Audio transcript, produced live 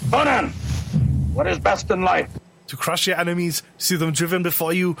Conan, what is best in life? To crush your enemies, see them driven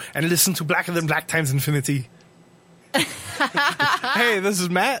before you, and listen to Blacker Than Black times infinity. Hey, this is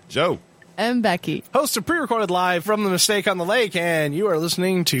Matt. Joe. And Becky. Hosts are pre-recorded live from the Mistake on the Lake, and you are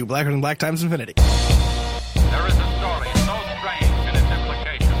listening to Blacker Than Black times infinity. There is a story so strange in its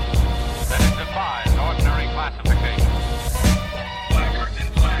implications that it defies ordinary classification.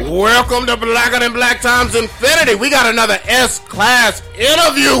 Welcome to Blacker Than Black times infinity. We got another S-Class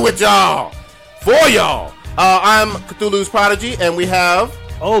interview with y'all. For y'all. I'm Cthulhu's Prodigy, and we have...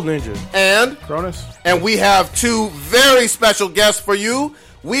 Old Ninja. And... Cronus. And we have two very special guests for you.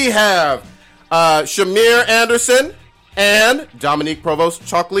 We have Shamir Anderson and Dominique Provost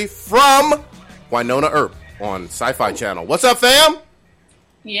Chalkley from Wynonna Earp on Sci-Fi Channel. What's up, fam?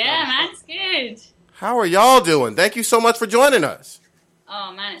 Yeah, man, it's good. How are y'all doing? Thank you so much for joining us.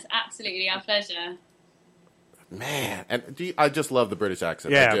 Oh, man, it's absolutely our pleasure. Man, and I just love the British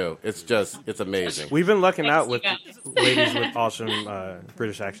accent. Yeah. I do. It's amazing. We've been lucking out with Thanks, ladies with awesome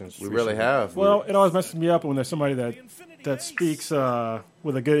British accents. We really have. Well, it always messes me up when there's somebody that speaks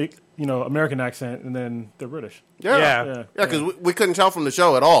with a good, American accent, and then they're British. Yeah, because we couldn't tell from the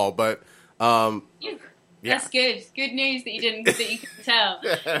show at all, but That's good. Good news that you couldn't tell.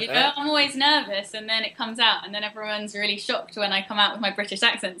 I'm always nervous, and then it comes out, and then everyone's really shocked when I come out with my British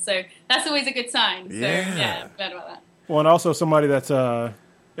accent. So that's always a good sign. So yeah, I'm glad about that. Well, and also somebody that's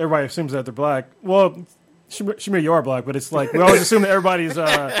everybody assumes that they're black. Well, Shamir, you are black, but it's like we always assume that everybody's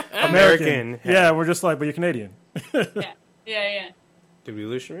American. Yeah, we're just like, but you're Canadian. Yeah. Did we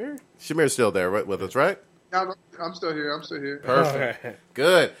lose Shamir? Shamir's still there with us, right? I'm still here. Perfect.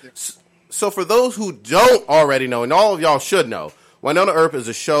 Good. So for those who don't already know, and all of y'all should know, Wynonna Earp is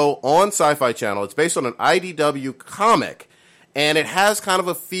a show on Sci-Fi Channel. It's based on an IDW comic, and it has kind of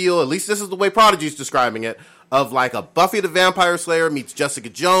a feel, at least this is the way Prodigy's describing it, of like a Buffy the Vampire Slayer meets Jessica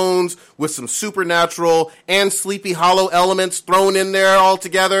Jones with some supernatural and Sleepy Hollow elements thrown in there all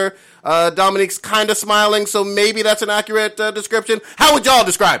together. Dominique's kind of smiling, so maybe that's an accurate description. How would y'all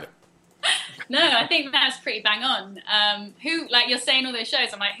describe it? No, I think that's pretty bang on. Who, like you're saying all those shows,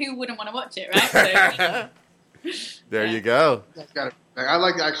 I'm like, who wouldn't want to watch it, right? So, there you go. I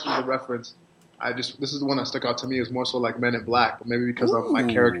like actually the reference. This is the one that stuck out to me. It was more so like Men in Black, but maybe because of my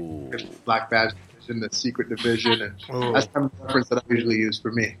character, Black Badge Division, the Secret Division, and that's kind of the reference that I usually use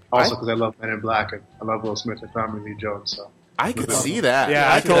for me. Also because I love Men in Black and I love Will Smith and Tommy Lee Jones. So I could see that.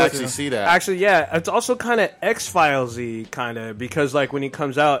 Yeah, I could actually see that. Actually, yeah, it's also kind of X-Files-y, kind of, because like when he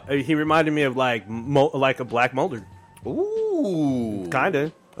comes out, he reminded me of like a Black Mulder. Ooh, kind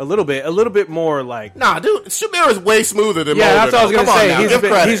of. A little bit more like... Nah, dude, Shamir is way smoother than Mulder. Yeah, that's what I was going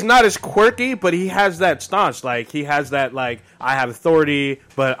to say. He's not as quirky, but he has that staunch. Like, he has that, like, I have authority,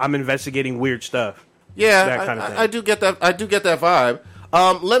 but I'm investigating weird stuff. Yeah, that kind of thing. I do get that. I do get that vibe.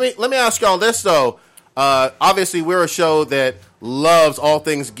 Let me ask y'all this, though. Obviously, we're a show that loves all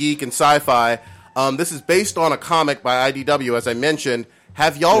things geek and sci-fi. This is based on a comic by IDW, as I mentioned.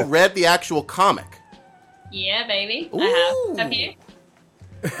 Have y'all read the actual comic? Yeah, baby. Ooh. I have. Have you?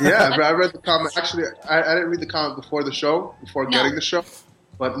 Yeah, I read the comic. Actually, I didn't read the comic before getting the show,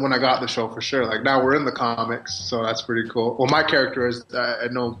 but when I got the show, for sure. Like, now we're in the comics, so that's pretty cool. Well, my character is, I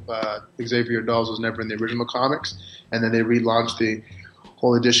know Xavier Dawes was never in the original comics, and then they relaunched the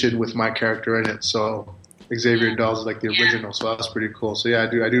whole edition with my character in it, so Xavier Dawes is like the original, so that's pretty cool. So yeah, I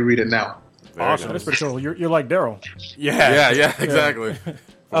do read it now. Awesome. That's pretty cool. You're like Daryl. Yeah, exactly.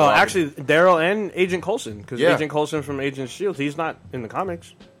 Oh, actually, Daryl and Agent Coulson, because Agent Coulson from Agent S.H.I.E.L.D., he's not in the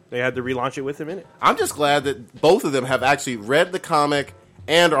comics. They had to relaunch it with him in it. I'm just glad that both of them have actually read the comic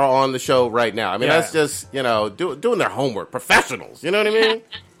and are on the show right now. I mean, that's just, doing their homework. Professionals, you know what I mean?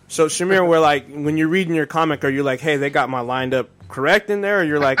 So, Shamir, we're like, when you're reading your comic, are you like, hey, they got my lined up correct in there? Or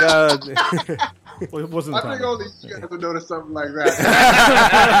you're like, Well, it wasn't I think only you guys would notice something like that.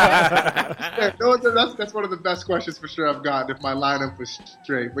 That's one of the best questions for sure I've gotten, if my lineup was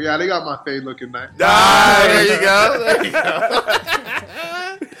straight. But yeah, they got my fade looking nice. There you go.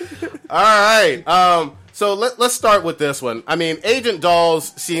 All right. So let's start with this one. I mean, Agent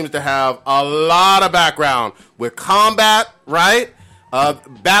Dawes seems to have a lot of background with combat, right?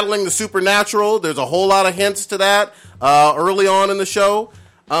 Battling the supernatural. There's a whole lot of hints to that early on in the show.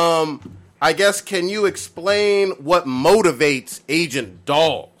 I guess, can you explain what motivates Agent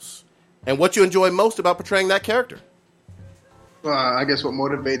Dawes and what you enjoy most about portraying that character? I guess what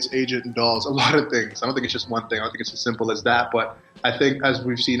motivates Agent Dawes, a lot of things. I don't think it's just one thing. I don't think it's as simple as that. But I think, as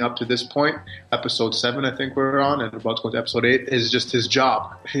we've seen up to this point, episode 7, I think we're on, and about to go to episode 8, is just his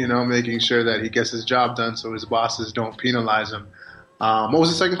job. Making sure that he gets his job done so his bosses don't penalize him. What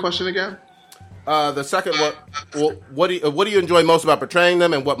was the second question again? The second one, what do you enjoy most about portraying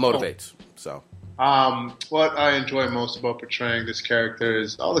them, and what motivates? So, what I enjoy most about portraying this character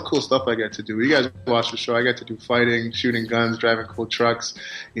is all the cool stuff I get to do. You guys watch the show. I get to do fighting, shooting guns, driving cool trucks.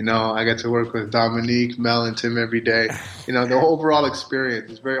 You know, I get to work with Dominique, Mel, and Tim every day. You know, the overall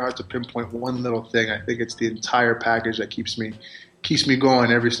experience is very hard to pinpoint one little thing. I think it's the entire package that keeps me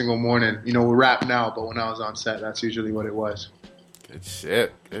going every single morning. You know, we're wrapped now, but when I was on set, that's usually what it was. Good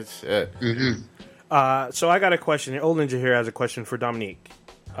shit. Mm-hmm. So I got a question. Old Ninja here has a question for Dominique.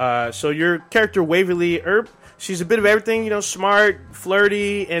 So your character Waverly Earp, she's a bit of everything, you know, smart,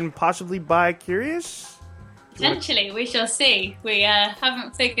 flirty, and possibly bi-curious? Potentially, we shall see. We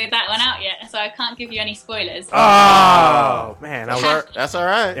haven't figured that one out yet, so I can't give you any spoilers. Oh, man. That's all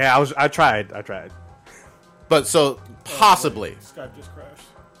right. Yeah, I tried. But so, possibly. Skype just crashed.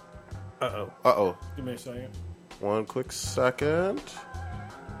 Uh-oh. Give me a second. One quick second.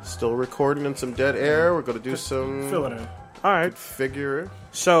 Still recording in some dead air. We're going to do some... Fill it in. All right. Figure.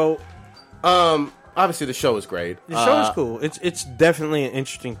 So... obviously the show is great. The show is cool. It's definitely an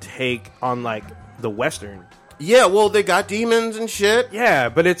interesting take on, like, the Western. Yeah, well, they got demons and shit. Yeah,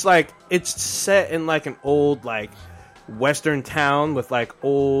 but it's like, it's set in, like, an old, like, Western town with, like,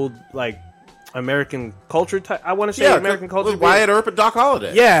 old, like, American culture type. I want to say American culture. With Wyatt Earp and Doc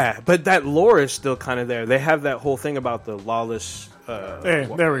Holliday. Yeah, but that lore is still kind of there. They have that whole thing about the lawless... Hey,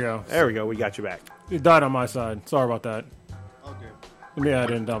 there we go. There we go. We got you back. It died on my side. Sorry about that. Okay. Let me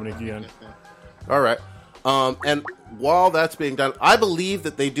add in Dominic again. All right. And while that's being done, I believe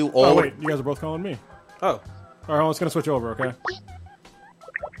that they do all... Oh, wait. You guys are both calling me. Oh. All right, I'm just going to switch over, okay?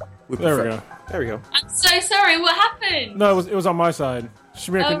 There we go. There we go. I'm so sorry. What happened? No, it was on my side.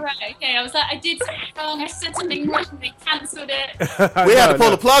 Shamir, Oh, right. Okay. I was like, I did something wrong. I said something wrong. They cancelled it. We had to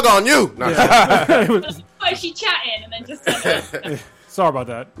pull the plug on you. No, Why is she chatting? And then just... Sorry about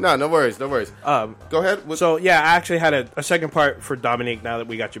that. no worries. Go ahead. So, yeah, I actually had a second part for Dominique now that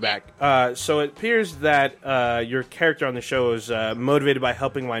we got you back. So it appears that your character on the show is motivated by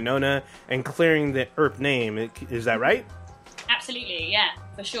helping Winona and clearing the Earp name. Is that right? Absolutely, yeah,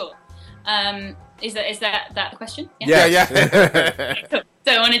 for sure. Is that the question? Yeah. Okay, cool.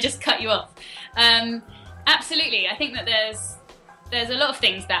 Don't want to just cut you off. Absolutely, I think that there's a lot of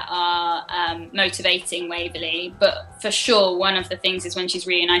things that are motivating Waverly, but for sure one of the things is when she's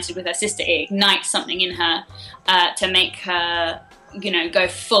reunited with her sister, it ignites something in her to make her, you know, go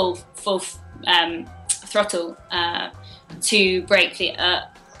full throttle to break the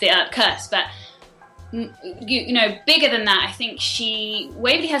Earp curse. But you know, bigger than that, I think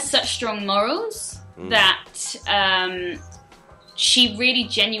Waverly has such strong morals that she really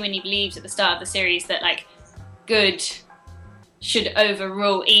genuinely believes at the start of the series that, like, good should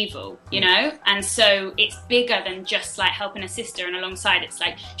overrule evil, you know? And so it's bigger than just, like, helping a sister, and alongside it's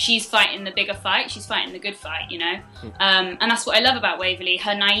like she's fighting the bigger fight, she's fighting the good fight, you know? And that's what I love about Waverly.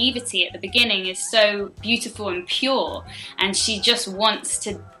 Her naivety at the beginning is so beautiful and pure, and she just wants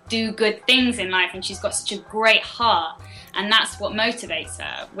to do good things in life, and she's got such a great heart, and that's what motivates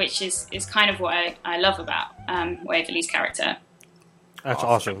her, which is kind of what I love about Waverly's character. That's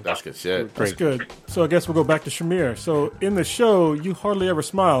awesome. That's good shit. That's good. So I guess we'll go back to Shamir. So in the show, you hardly ever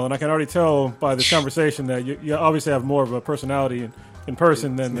smile, and I can already tell by this conversation that you obviously have more of a personality in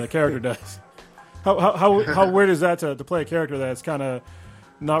person than the character does. How weird is that to play a character that's kind of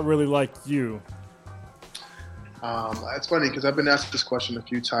not really like you? It's funny because I've been asked this question a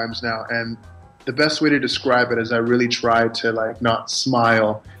few times now, and the best way to describe it is I really try to, like, not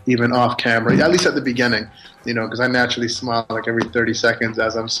smile even off camera, at least at the beginning, you know, because I naturally smile like every 30 seconds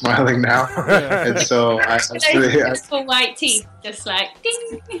as I'm smiling now. And so I full white teeth, just like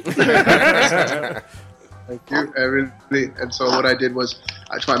ding. Thank you. And so what I did was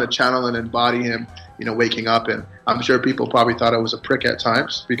I tried to channel and embody him, you know, waking up. And I'm sure people probably thought I was a prick at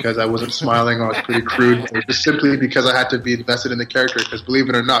times because I wasn't smiling or I was pretty crude. Or just simply because I had to be invested in the character. Because believe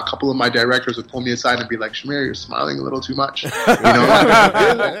it or not, a couple of my directors would pull me aside and be like, Shamir, you're smiling a little too much. You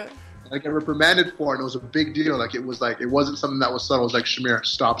know, I get reprimanded for it, and it was a big deal. Like, it wasn't something that was subtle. It was like, Shamir,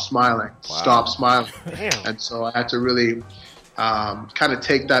 stop smiling. Wow. Stop smiling. Damn. And so I had to really kind of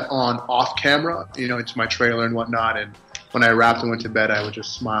take that on off camera, you know, into my trailer and whatnot. And when I wrapped and went to bed, I would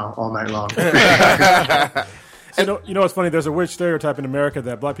just smile all night long. So, you know what's funny? There's a weird stereotype in America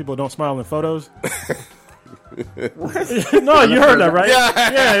that black people don't smile in photos. No, you heard that, right?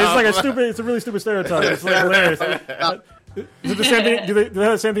 Yeah, it's a really stupid stereotype. It's like hilarious. Is it the same thing? Do they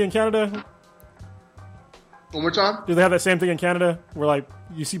have the same thing in Canada? One more time? Do they have that same thing in Canada where, like,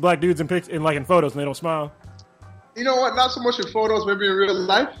 you see black dudes in photos and they don't smile? You know what? Not so much in photos, maybe in real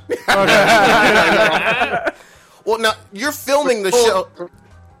life. Well, now you're filming the show.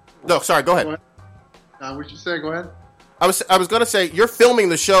 No, sorry. Go ahead. What you say? Go ahead. I was going to say, you're filming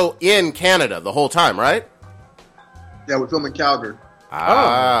the show in Canada the whole time, right? Yeah, we're filming Calgary.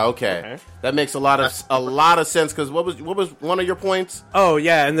 Okay. That makes a lot of sense. Because what was one of your points? Oh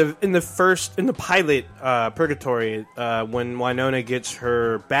yeah, in the pilot Purgatory, when Winona gets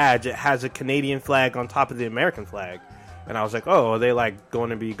her badge, it has a Canadian flag on top of the American flag, and I was like, oh, are they like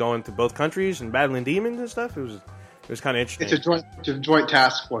going to be going to both countries and battling demons and stuff? It was kind of interesting. It's a joint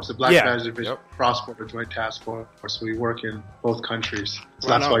task force, the Black Badge Division cross-border joint task force. So we work in both countries. So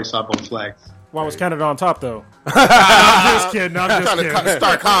that's why you saw both flags. Why was Canada on top, though? I'm just kidding. I'm just kidding. Trying to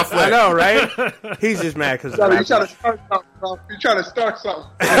start conflict. I know, right? He's just mad because you're trying to start something, bro. You're trying to start something.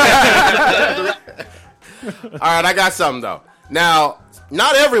 All right, I got something, though. Now,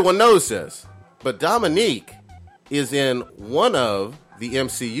 not everyone knows this, but Dominique is in one of the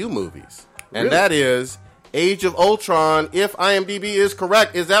MCU movies. And that is Age of Ultron, if IMDb is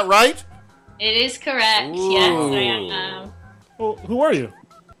correct. Is that right? It is correct. Ooh. Yes, I am. Well, who are you?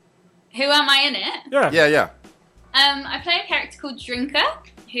 Who am I in it? Yeah. I play a character called Drinker,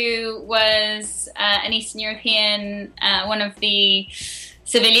 who was an Eastern European, one of the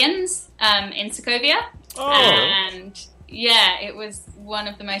civilians in Sokovia. Oh. And yeah, it was one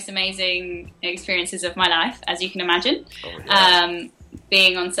of the most amazing experiences of my life, as you can imagine.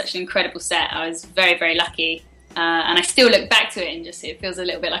 Being on such an incredible set, I was very, very lucky. And I still look back to it and just it feels a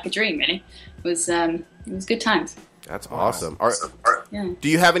little bit like a dream, really. It was good times. That's awesome. Yeah. Do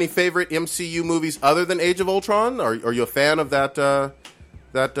you have any favorite MCU movies other than Age of Ultron? Are you a fan of that? To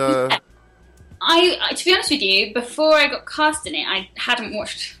be honest with you, before I got cast in it, I hadn't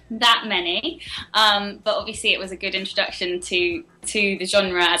watched that many. But obviously, it was a good introduction to the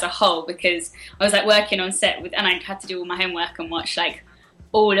genre as a whole because I was like working on set and I had to do all my homework and watch like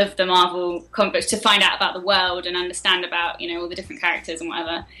all of the Marvel comic books to find out about the world and understand about all the different characters and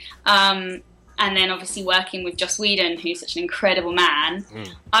whatever. And then obviously working with Joss Whedon, who's such an incredible man,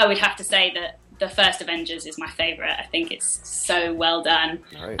 I would have to say that the first Avengers is my favourite. I think it's so well done.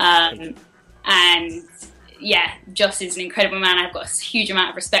 Nice. And yeah, Joss is an incredible man. I've got a huge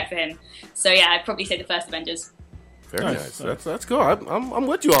amount of respect for him. So yeah, I'd probably say the first Avengers. Very nice. That's cool. I'm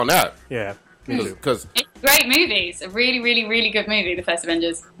with you on that. Yeah. Because it's a great movie. It's a really, really, really good movie, the first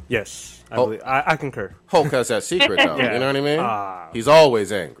Avengers. Yes. I concur. Hulk has that secret, though. Yeah. You know what I mean? He's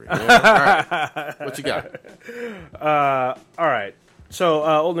always angry. All right. What you got? All right. So,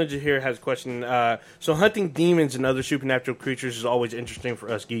 Old Ninja here has a question. So, hunting demons and other supernatural creatures is always interesting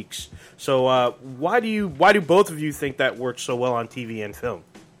for us geeks. So, why do both of you think that works so well on TV and film?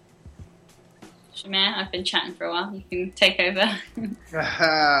 Shamir, I've been chatting for a while. You can take over.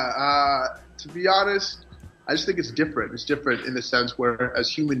 To be honest, I just think it's different. It's different in the sense where, as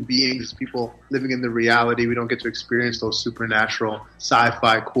human beings, as people living in the reality, we don't get to experience those supernatural,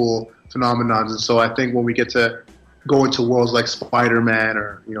 sci-fi, cool phenomenons. And so I think when we get to go into worlds like Spider-Man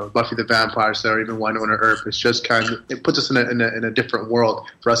or Buffy the Vampire Slayer or even Winona Earp, it's just it puts us in a different world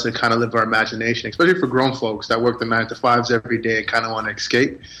for us to kind of live our imagination, especially for grown folks that work the 9-to-5s every day and kind of want to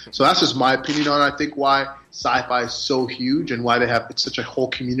escape. So that's just my opinion on I think why sci-fi is so huge and why it's such a whole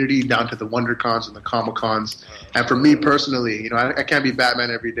community down to the WonderCons and the Comic-Cons. And for me personally, I can't be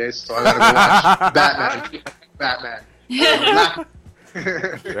Batman every day, so I gotta go watch Batman.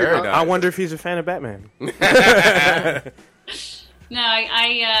 Very nice. I wonder if he's a fan of Batman. No,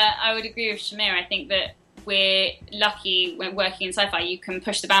 I would agree with Shamir. I think that we're lucky when working in sci-fi. You can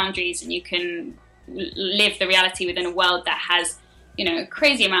push the boundaries and you can live the reality within a world that has a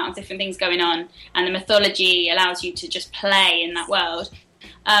crazy amount of different things going on, and the mythology allows you to just play in that world.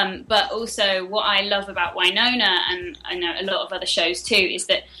 But also what I love about Winona, and I know a lot of other shows too, is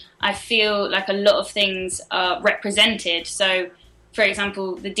that I feel like a lot of things are represented. So, for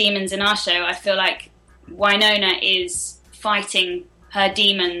example, the demons in our show, I feel like Winona is fighting her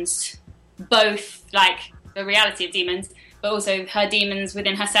demons, both like the reality of demons, but also her demons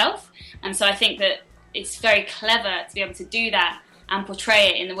within herself. And so I think that it's very clever to be able to do that and portray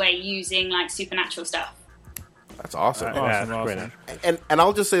it in the way using like supernatural stuff. That's awesome. Awesome. And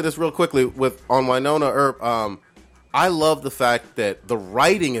I'll just say this real quickly on Winona Earp. I love the fact that the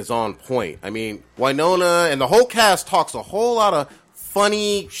writing is on point. I mean, Winona and the whole cast talks a whole lot of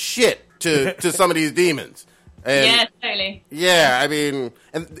funny shit to some of these demons. And, yeah, totally. Yeah, I mean,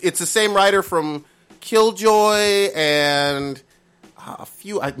 and it's the same writer from Killjoy and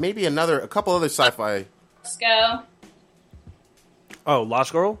maybe a couple other sci-fi. Let's go. Oh,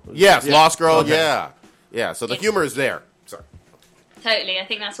 Lost Girl? Yes, Yeah. Lost Girl. Okay. Yeah. So the humor is there. Sorry. Totally. I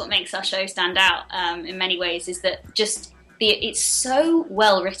think that's what makes our show stand out in many ways, is that just it's so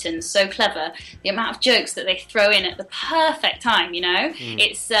well written, so clever. The amount of jokes that they throw in at the perfect time, you know,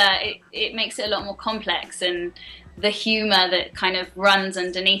 it makes it a lot more complex, and the humor that kind of runs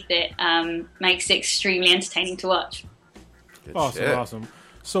underneath it makes it extremely entertaining to watch. Awesome.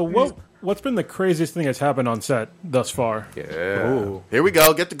 So what's been the craziest thing that's happened on set thus far? Yeah. Ooh. Here we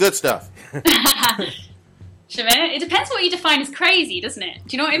go. Get the good stuff. Shamir, it depends what you define as crazy, doesn't it?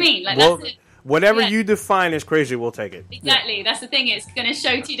 Do you know what I mean? Like, well, whatever you define as crazy, we'll take it. Exactly. Yeah. That's the thing. It's going to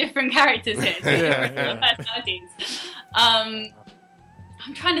show two different characters here. Different personalities. I'm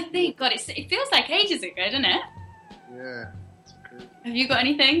trying to think. God, it feels like ages ago, doesn't it? Yeah. Have you got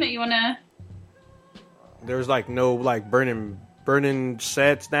anything that you want to... There's like no like burning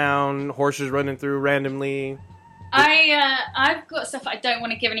sets down, horses running through randomly. I've got stuff I don't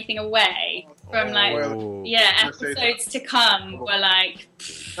want to give anything away from episodes to come. Where like,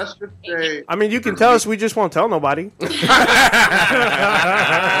 let's just say. I mean, you can tell us. We just won't tell nobody. Somebody's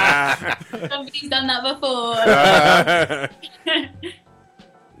done that before.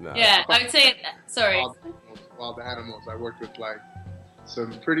 No. Yeah, I would say. Sorry. Wild animals. I worked with like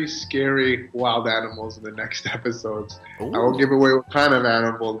some pretty scary wild animals in the next episodes. Ooh. I won't give away what kind of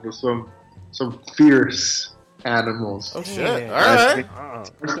animals, but some fierce animals. Oh shit! All right.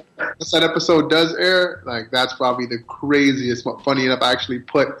 Once that episode does air, like that's probably the craziest. Funny enough, I actually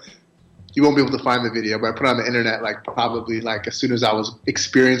you won't be able to find the video, but I put it on the internet like probably like as soon as I was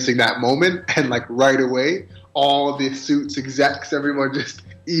experiencing that moment, and like right away, all the Suits execs, everyone just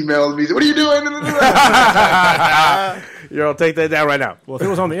emailed me, "What are you doing?" You'll take that down right now. Well, if it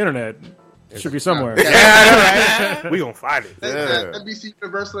was on the internet, it should be somewhere. Yeah, right. We gonna find it. NBC,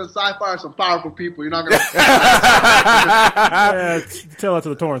 Universal, and Sci-Fi are some powerful people. You're not gonna. Tell that to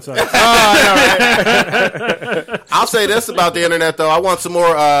the torrent site. I'll say this about the internet, though. I want some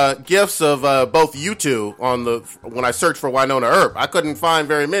more gifs of both you two when I searched for Wynonna Earp. I couldn't find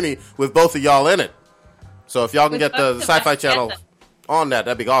very many with both of y'all in it. So if y'all can get the Sci-Fi Channel on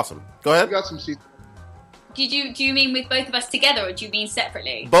that'd be awesome. Go ahead. We got some seats. Do you mean with both of us together, or do you mean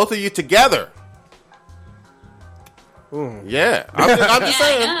separately? Both of you together. Ooh. Yeah, I'm just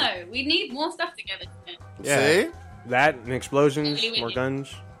saying. I know. We need more stuff together. Yeah. See? That and explosions, more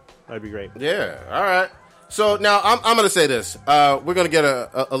guns. That'd be great. Yeah. All right. So now I'm going to say this. We're going to get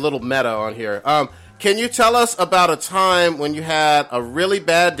a little meta on here. Can you tell us about a time when you had a really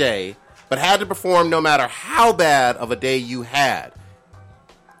bad day, but had to perform no matter how bad of a day you had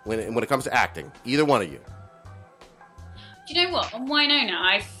when it comes to acting? Either one of you. Do you know what? On Wynonna,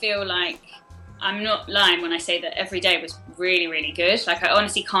 I feel like I'm not lying when I say that every day was really, really good. Like, I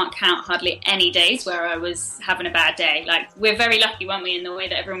honestly can't count hardly any days where I was having a bad day. Like, we're very lucky, weren't we, in the way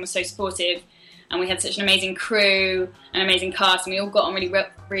that everyone was so supportive, and we had such an amazing crew, an amazing cast, and we all got on really,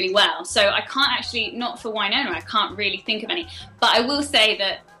 really well. So I can't actually, not for Wynonna, I can't really think of any. But I will say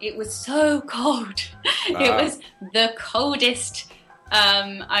that it was so cold. It was the coldest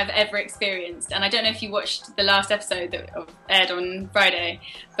I've ever experienced. And I don't know if you watched the last episode that aired on Friday,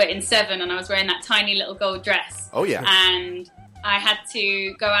 but in 7, and I was wearing that tiny little gold dress. Oh yeah. And I had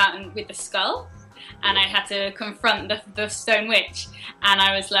to go out with the skull, and I had to confront the Stone Witch, and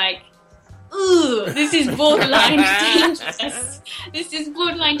I was like, ooh, this is borderline dangerous. This is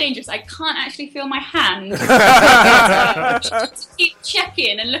borderline dangerous. I can't actually feel my hand. Keep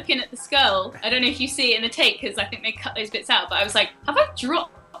checking and looking at the skull. I don't know if you see it in the take, because I think they cut those bits out, but I was like, have I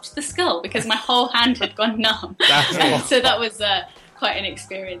dropped the skull? Because my whole hand had gone numb. So that was quite an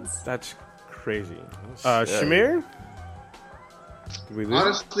experience. That's crazy. Shamir? Did we lose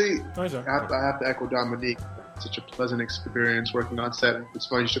Honestly, I have to echo Dominique. Such a pleasant experience working on set. It's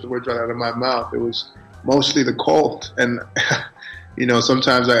funny, you took the words right out of my mouth. It was mostly the cold, and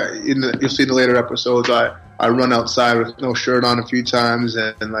sometimes you'll see in the later episodes, I run outside with no shirt on a few times,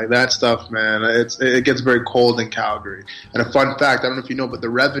 and like that stuff, man. It gets very cold in Calgary. And a fun fact, I don't know if you know, but The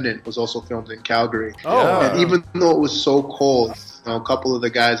Revenant was also filmed in Calgary. And even though it was so cold, a couple of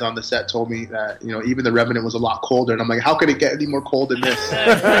the guys on the set told me that even The Revenant was a lot colder, and I'm like, how could it get any more cold than this?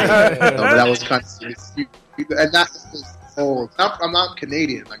 But that was kind of serious. And that's cold. I'm not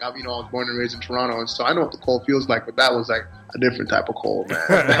Canadian. Like I was born and raised in Toronto, and so I know what the cold feels like. But that was like a different type of cold, man.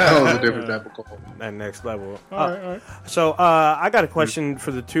 That was a different type of cold. That next level. All right. So I got a question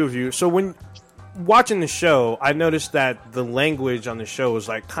for the two of you. So when watching the show, I noticed that the language on the show is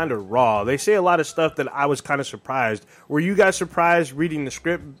like kind of raw. They say a lot of stuff that I was kind of surprised. Were you guys surprised reading the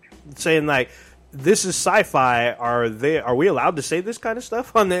script, saying like, "This is sci-fi"? Are we allowed to say this kind of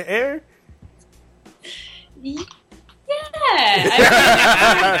stuff on the air? Yeah.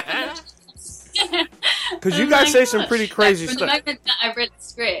 Because you guys say some pretty crazy from stuff. The moment that I read the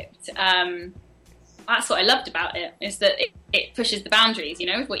script, I that's what I loved about it, is that it pushes the boundaries,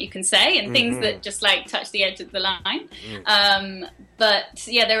 with what you can say and things that just like touch the edge of the line. But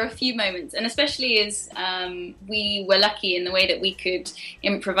yeah, there were a few moments, and especially as we were lucky in the way that we could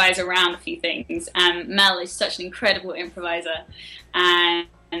improvise around a few things. Mel is such an incredible improviser, and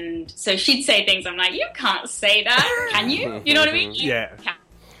so she'd say things. I'm like, you can't say that, can you? You know what I mean?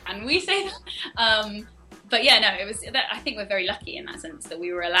 Can we say that? But yeah, no, it was. I think we're very lucky in that sense that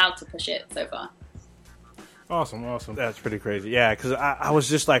we were allowed to push it so far. Awesome. That's pretty crazy. Yeah, because I was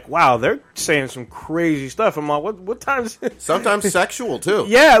just like, wow, they're saying some crazy stuff. I'm like, what times? Sometimes sexual too.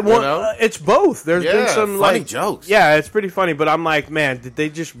 Yeah, well, it's both. There's been some funny jokes. Yeah, it's pretty funny. But I'm like, man, did they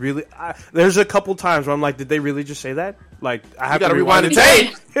just really? There's a couple times where I'm like, did they really just say that? Like, I have to rewind the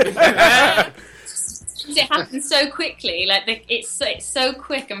tape. It happens so quickly, like it's so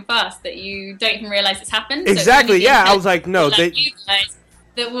quick and fast that you don't even realize it's happened. Exactly. So yeah, I was like, no, like you guys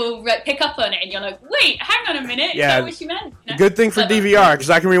that will pick up on it, and you're like, wait, hang on a minute, is that what she meant? Good thing for DVR, because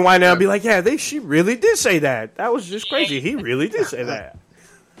I can rewind it and be like, yeah, she really did say that. That was just crazy. He really did say that.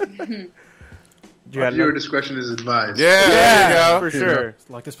 Viewer discretion is advised. Yeah, there you go. For sure. It's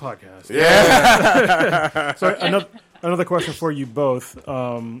like this podcast. Yeah. So another question for you both.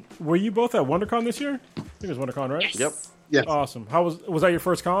 Were you both at WonderCon this year? I think it was WonderCon, right? Yes. Yep. Yes. Awesome. How was that your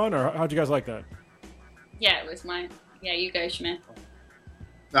first con, or how'd you guys like that? Yeah, it was mine. Yeah, you go, Shamir.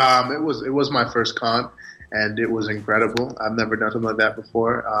 It was my first con, and it was incredible. I've never done something like that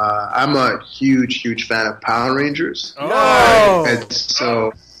before. I'm a huge fan of Power Rangers. Oh, and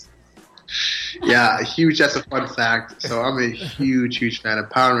so yeah, huge. That's a fun fact. So I'm a huge fan of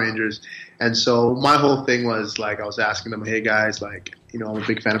Power Rangers, and so my whole thing was like, I was asking them, hey guys, like, I'm a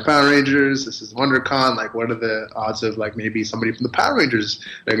big fan of Power Rangers. This is WonderCon. Like, what are the odds of like maybe somebody from the Power Rangers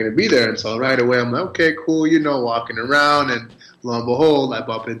that are going to be there? And so right away, I'm like, okay, cool. Walking around, and lo and behold, I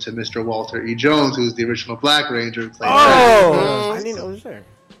bump into Mr. Walter E. Jones, who's the original Black Ranger. I didn't know it was there.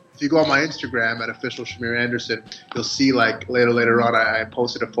 If you go on my Instagram at official Shamir Anderson, you'll see like later on I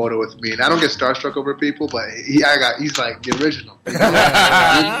posted a photo with me, and I don't get starstruck over people, but he's like the original.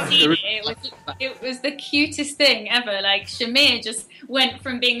 It was the cutest thing ever. Like, Shamir just went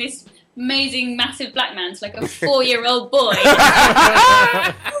from being this amazing, massive black man to like a 4-year-old boy.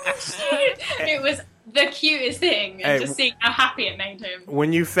 It was the cutest thing, and just seeing how happy it made him.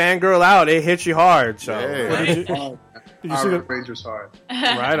 When you fangirl out, it hits you hard. So Did you see the Rangers hard?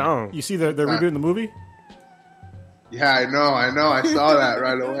 Right on. You see the rebooting the movie? Yeah, I know. I saw that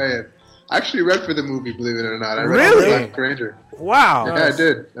right away. I actually read for the movie, believe it or not. I read Really? for Black Ranger. Wow. Yeah, I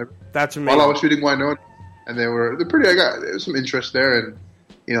did. That's amazing. While I was shooting Winona, and they're pretty. There was some interest there, and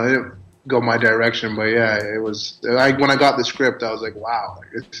it didn't go my direction, but yeah, it was. Like, when I got the script, I was like, wow,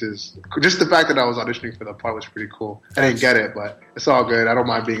 this is just the fact that I was auditioning for the part was pretty cool. I didn't get it, but it's all good. I don't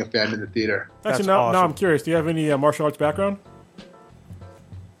mind being a fan in the theater. Actually, now I'm curious. Do you have any martial arts background?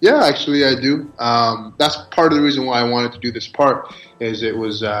 Yeah, actually, I do. That's part of the reason why I wanted to do this part. Is it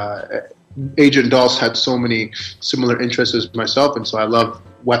was Agent Dulce had so many similar interests as myself, and so I love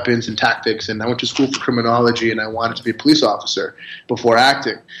weapons and tactics, and I went to school for criminology, and I wanted to be a police officer before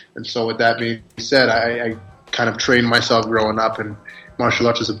acting. And so with that being said, I kind of trained myself growing up, and martial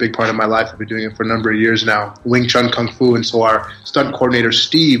arts is a big part of my life. I've been doing it for a number of years now. Wing Chun Kung Fu, and so our stunt coordinator,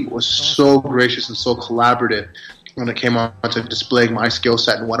 Steve, was so gracious and so collaborative when it came on to displaying my skill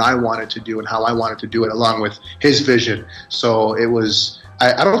set and what I wanted to do and how I wanted to do it, along with his vision. So it was...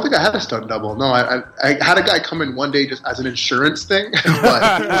 I don't think I had a stunt double. No, I had a guy come in one day just as an insurance thing. But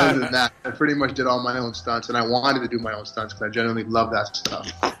other than that, I pretty much did all my own stunts, and I wanted to do my own stunts because I genuinely love that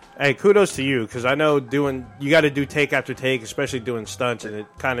stuff. Hey, kudos to you, because I know you got to do take after take, especially doing stunts, and it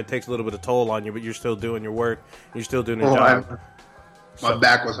kind of takes a little bit of toll on you, but you're still doing your work. You're still doing your job. My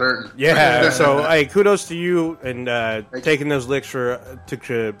back was hurting. Yeah, so hey, kudos to you and taking those licks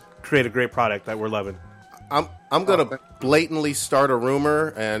to create a great product that we're loving. I'm gonna blatantly start a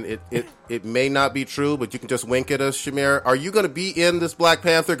rumor, and it may not be true, but you can just wink at us, Shamir. Are you gonna be in this Black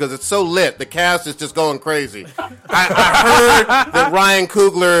Panther? Because it's so lit, the cast is just going crazy. I heard that Ryan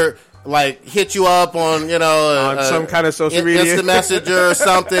Coogler hit you up on on some kind of social media, Instant Messenger or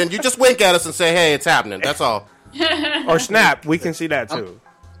something. You just wink at us and say, "Hey, it's happening." That's all. Or Snap, we can see that too.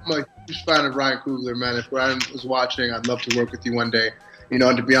 I'm a huge fan of Ryan Coogler, man. If Ryan was watching, I'd love to work with you one day. And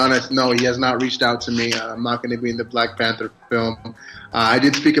to be honest, no, he has not reached out to me. I'm not going to be in the Black Panther film. I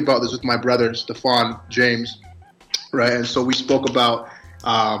did speak about this with my brother, Stephon James, right? And so we spoke about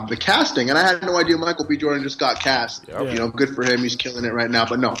the casting, and I had no idea Michael B. Jordan just got cast. Yep. Good for him. He's killing it right now.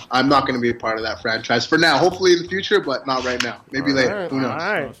 But no, I'm not going to be a part of that franchise for now. Hopefully in the future, but not right now. Maybe later. Who knows? All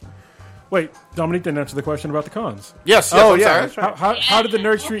right. Wait, Dominique didn't answer the question about the cons. Yes. Sorry. How did the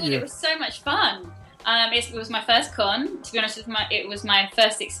nerds treat you? It was so much fun. It was my first con. To be honest, it was my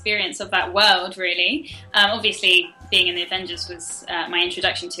first experience of that world, really. Obviously, being in the Avengers was my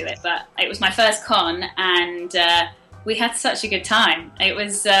introduction to it, but it was my first con, and we had such a good time. It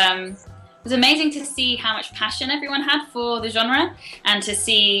was amazing to see how much passion everyone had for the genre, and to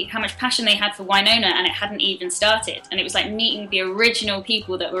see how much passion they had for Winona, and it hadn't even started. And it was like meeting the original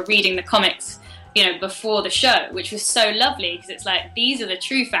people that were reading the comics, you know, before the show, which was so lovely, because it's like, these are the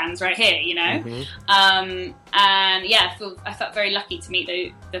true fans right here, you know? Mm-hmm. And yeah, I felt very lucky to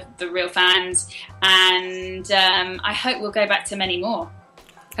meet the real fans, and I hope we'll go back to many more.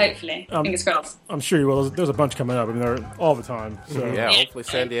 Hopefully. Fingers crossed. I'm sure you will. There's a bunch coming up. I mean, they're all the time. So. Yeah, hopefully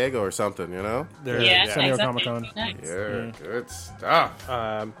San Diego or something, you know? Yeah, San Diego exactly. Comic-Con. Nice. Yeah, good stuff.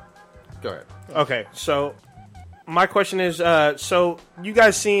 Go ahead. Okay, so my question is, so you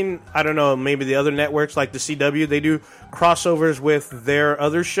guys seen, I don't know, maybe the other networks like the CW, they do crossovers with their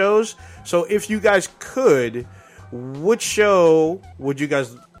other shows. So if you guys could, which show would you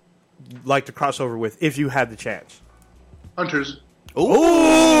guys like to cross over with if you had the chance? Hunters.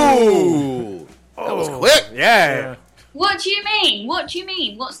 Ooh! That was quick. Yeah. What do you mean?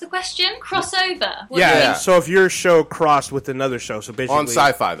 What's the question? Crossover? What do you Yeah. Yeah. So if your show crossed with another show, so basically On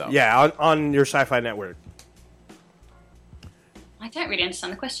Sci-Fi, though. Yeah, on your Sci-Fi network. I don't really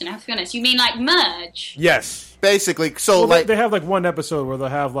understand the question, I have to be honest. You mean like merge? Yes. Basically, so Well, like... they have like one episode where they'll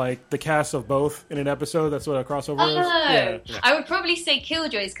have like the cast of both in an episode. That's what a crossover is. Oh, Yeah. I would probably say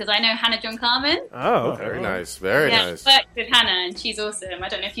Killjoys, because I know Hannah John Carmen. Oh, okay. Very nice, very Yeah, nice. I worked with Hannah, and she's awesome. I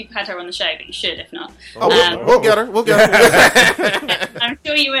don't know if you've had her on the show, but you should if not. Oh, we'll get her. We'll get her. I'm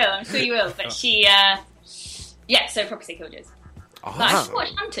sure you will. But she, yeah, so probably say Killjoys. But I should watch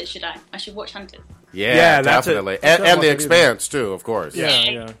Hunters, should I? I should watch Hunters. Yeah, that's it. definitely. That's And what The I do. Expanse, too, of course.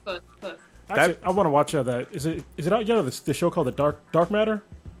 Yeah. Of course. Actually, I want to watch that. Is it out yet? The show called The Dark Matter?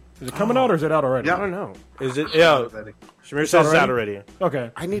 Is it coming out or is it out already? I don't know. Is it? Yeah. Shamir says it's out already.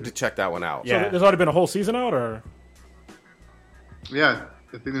 Okay. I need to check that one out. Yeah. So there's already been a whole season out, or? Yeah,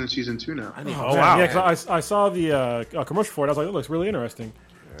 I think they're in season 2 now. Oh, Man, wow. Yeah, 'cause I saw the commercial for it. I was like, it looks really interesting.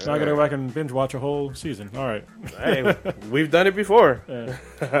 Now I got to go back and binge watch a whole season. All right. Hey, we've done it before.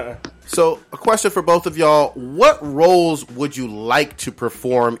 So, a question for both of y'all. What roles would you like to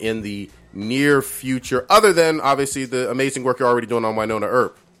perform in the near future, other than, obviously, the amazing work you're already doing on Winona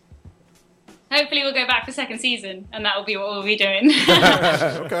Earp? Hopefully we'll go back for second season, and that'll be what we'll be doing.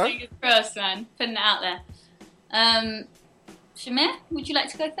 Okay. Fingers crossed, man. Putting it out there. Shamir, would you like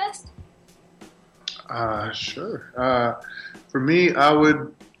to go first? Sure. For me, I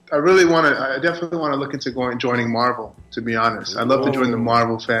definitely want to look into joining Marvel, to be honest. I'd love to join the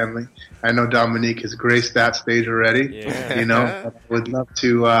Marvel family. I know Dominique has graced that stage already. Yeah. You know, I would love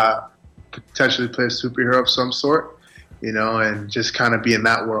to potentially play a superhero of some sort, you know, and just kind of be in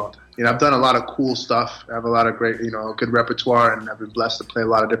that world. You know, I've done a lot of cool stuff. I have a lot of great, you know, good repertoire, and I've been blessed to play a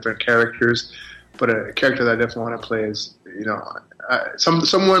lot of different characters. But a character that I definitely want to play is, you know,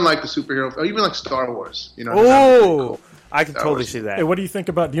 someone like the superhero, or even like Star Wars. You know, Oh, I can totally was- see that. Hey, what do you think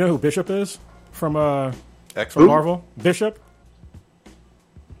about? Do you know who Bishop is from X-Men? Marvel? Bishop.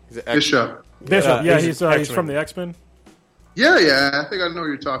 Is it X- Bishop. Bishop. Yeah, he's X-Men. from the X-Men. Yeah, I think I know what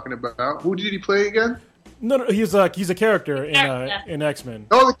you're talking about. Who did he play again? No, he's a character Yeah. in X-Men.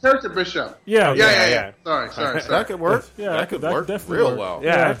 Oh, the character Bishop. Yeah, Yeah. Sorry. That could work. Yeah, that could work definitely real work. well.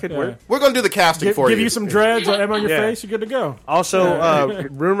 Yeah, that could work. We're going to do the casting for Give you. you some dreads on your Yeah. face, you're good to go. Also,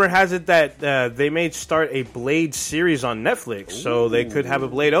 rumor has it that they may start a Blade series on Netflix, so they could have a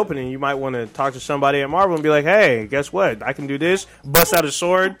Blade opening. You might want to talk to somebody at Marvel and be like, "Hey, guess what? I can do this. Bust out a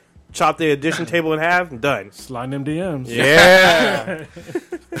sword, chop the edition table in half, and done." Slide them DMs. Yeah.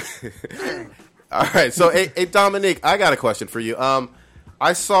 All right, so hey, Dominique, I got a question for you.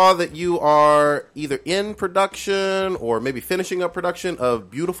 I saw that you are either in production or maybe finishing up production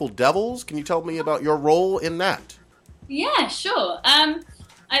of Beautiful Devils. Can you tell me about your role in that? Yeah, sure.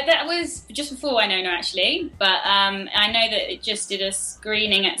 That was just before Winona, actually, but I know that it just did a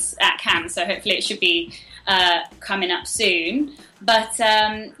screening at Cannes, so hopefully it should be coming up soon. But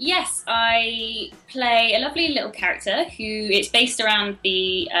yes, I play a lovely little character who it's based around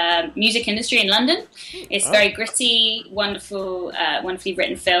the music industry in London. It's very gritty, wonderfully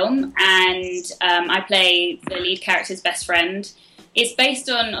written film, and I play the lead character's best friend. It's based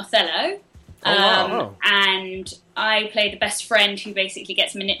on Othello. wow. And I play the best friend who basically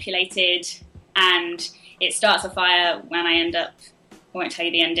gets manipulated, and it starts a fire when I end up. I won't tell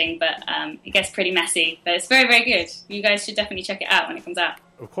you the ending, but it gets pretty messy. But it's very, very good. You guys should definitely check it out when it comes out.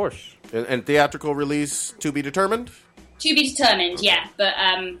 Of course. And theatrical release to be determined? To be determined, yeah, but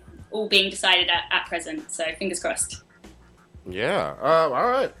all being decided at present. So fingers crossed. Yeah. All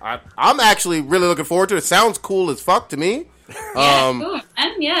right. I'm actually really looking forward to it. It sounds cool as fuck to me. Cool.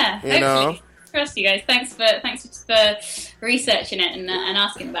 And You know. hopefully. Trust you guys. Thanks for researching it and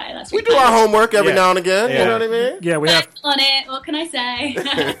asking about it. That's We really do our kind. homework every Yeah. now and again. You Yeah. know what I mean? Yeah, we have. Back on it. What can I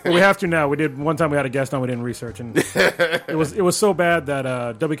say? Well, we have to now. We did one time. We had a guest on. We didn't research, and it was so bad that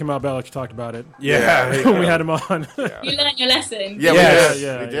W. Kamau Bellich talked about it. Yeah. when we had him on. You learned your lesson. Yeah, Yes. we did.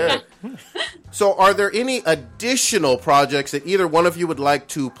 Yeah, We yeah. did. So, are there any additional projects that either one of you would like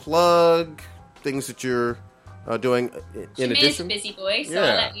to plug? Things that you're doing in Shamir's addition? a busy boy, so Yeah.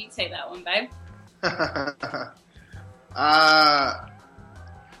 I'll let you take that one, babe.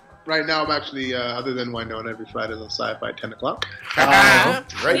 Right now, I'm actually, other than Winona, every Friday on Sci-Fi 10 o'clock. Right.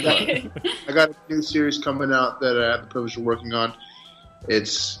 I got a new series coming out that I have the privilege of working on.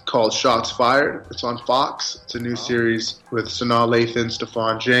 It's called Shots Fired. It's on Fox. It's a new series with Sanaa Lathan,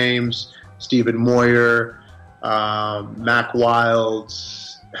 Stefan James, Stephen Moyer, Mac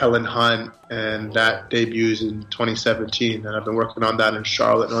Wilds, Helen Hunt, and that debuts in 2017. And I've been working on that in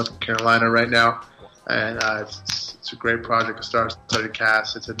Charlotte, North Carolina right now. And it's a great project, a star-studded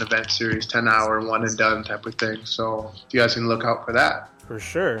cast. It's an event series, 10-hour, one-and-done type of thing. So you guys can look out for that. For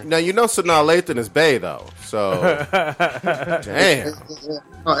sure. Now, you know Sanaa Lathan is Bay, though. So, damn.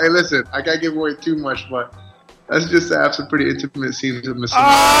 Oh, hey, listen, I can't give away too much, but that's just to have some pretty intimate scenes with Miss.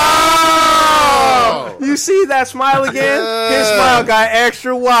 Oh! You see that smile again? His smile got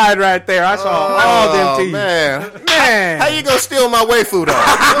extra wide right there. I saw all them teeth. Man. Man. How you gonna steal my waifu, though?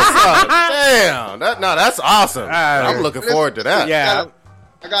 What's up? Damn. That's awesome. I'm looking forward to that. Yeah.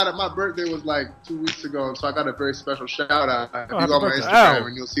 I got it. My birthday was like 2 weeks ago, so I got a very special shout out. If you happy go on my birthday. Instagram Oh.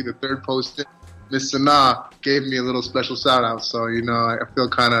 and you'll see the third post. Miss Sanaa gave me a little special shout out, so you know I feel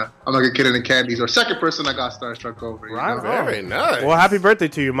kind of I'm like a kid in the candies, or second person I got starstruck over. You Right know? Very nice. Well, happy birthday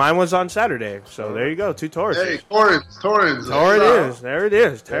to you. Mine was on Saturday. So there you go. 2 Taurus. Hey, Torrens. There it is. There it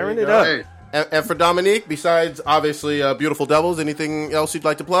is. Tearing it up. Hey, And for Dominique, besides obviously Beautiful Devils, anything else you'd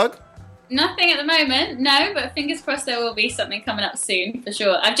like to plug? Nothing at the moment, no, but fingers crossed there will be something coming up soon, for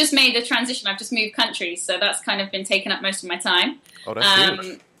sure. I've just made the transition. I've just moved countries, so that's kind of been taking up most of my time. Oh, that's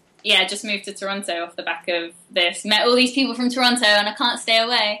huge. Yeah, just moved to Toronto off the back of this. Met all these people from Toronto, and I can't stay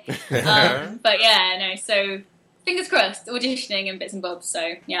away. But yeah, no, so fingers crossed, auditioning and bits and bobs.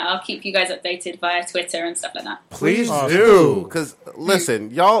 So yeah, I'll keep you guys updated via Twitter and stuff like that. Please do. Because,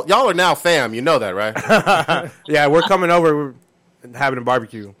 listen, y'all are now fam. You know that, right? Yeah, we're coming over. We're having a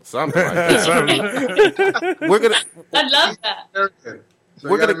barbecue. Something like that. We're going to... I'd love that. very good. So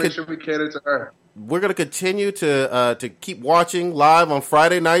We're we gotta gonna make sure we cater to her. We're going to continue to keep watching live on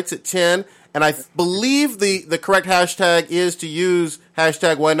Friday nights at 10. And I believe the correct hashtag is to use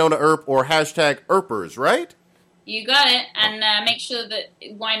hashtag Winona Earp or hashtag Earpers, right? You got it, and make sure that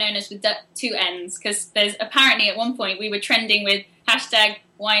Winona's with 2 N's, because there's apparently at one point we were trending with hashtag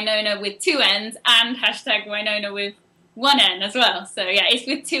Winona with 2 N's and hashtag Winona with 1 N as well. So yeah, it's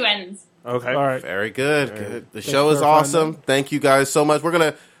with 2 N's. Okay. All right. Very good. Good. The show for is clarifying awesome. Thank you guys so much. We're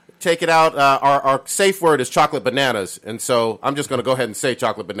going to take it out. Our safe word is chocolate bananas. And so I'm just going to go ahead and say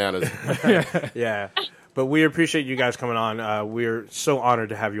chocolate bananas. Yeah. But we appreciate you guys coming on. We're so honored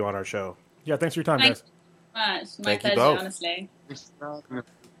to have you on our show. Yeah, thanks for your time, Thanks guys. so much. My Thank you pleasure, both. honestly.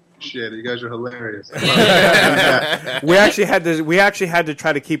 Shit, you guys are hilarious. We actually had to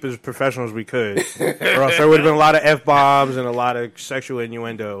try to keep as professional as we could, or else there would have been a lot of f-bombs and a lot of sexual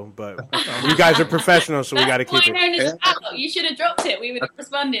innuendo. But you guys are professionals, so we got to keep it. Winona's out. You should have dropped it. We would have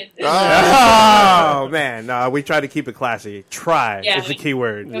responded. Oh man, no, we try to keep it classy. Try Yeah. is the key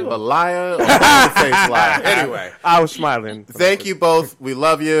word. You a liar or a face liar. Anyway, I was smiling. thank you both. We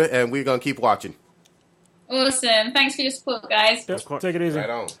love you, and we're going to keep watching. Awesome. Thanks for your support, guys. Yep, take it easy. Right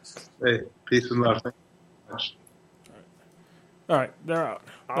on. Hey, peace and love. Thank you so much. All right, they're out.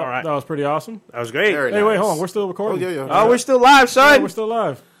 All right. That was pretty awesome. That was great. Very Hey, wait, nice. hold on. We're still Oh, recording. yeah. Oh, we're still live, Yeah, son. we're still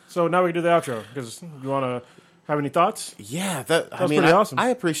live. So now we can do the outro. Because you want to have any thoughts? Yeah, was pretty awesome. I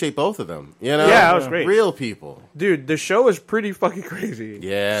appreciate both of them. You know, Yeah, that was great. Real people. Dude, the show is pretty fucking crazy.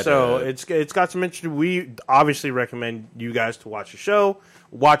 Yeah, So dude. it's got some interesting. We obviously recommend you guys to watch the show.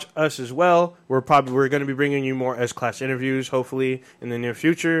 Watch us as well. We're going to be bringing you more S-Class interviews, hopefully in the near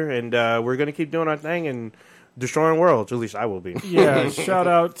future, and we're going to keep doing our thing and destroying worlds. At least I will be. Yeah, shout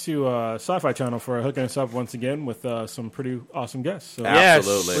out to Sci-Fi Channel for hooking us up once again with some pretty awesome guests. So Yes.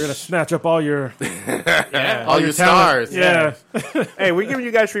 Absolutely. we're gonna snatch up all your All your talent. stars. Yeah, Hey, we're giving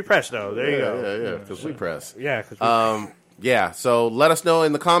you guys free press though. There you go. Yeah, because we press. Yeah. 'Cause Yeah, so let us know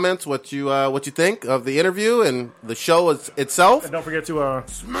in the comments what you think of the interview and the show itself. and don't forget to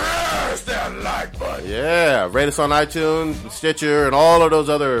Smash that like button. Yeah, rate us on iTunes, Stitcher, and all of those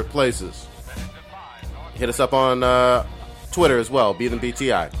other places. Hit us up on Twitter as well,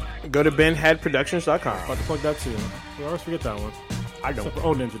 BTI. Go to benheadproductions.com. About to plug that too. We always forget that one. I don't. Except for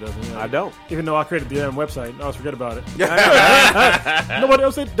Old Ninja doesn't. Yeah. I don't. Even though I created the damn website, I always forget about it. Nobody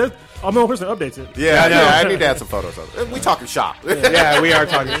else. I'm the only person that updates it. Yeah, I need to add some photos of it. We talking shop. Yeah, we are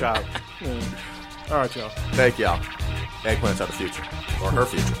talking shop. Yeah. All right, y'all. Thank y'all. Eggplants are the future. Or her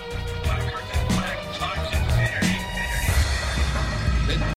future.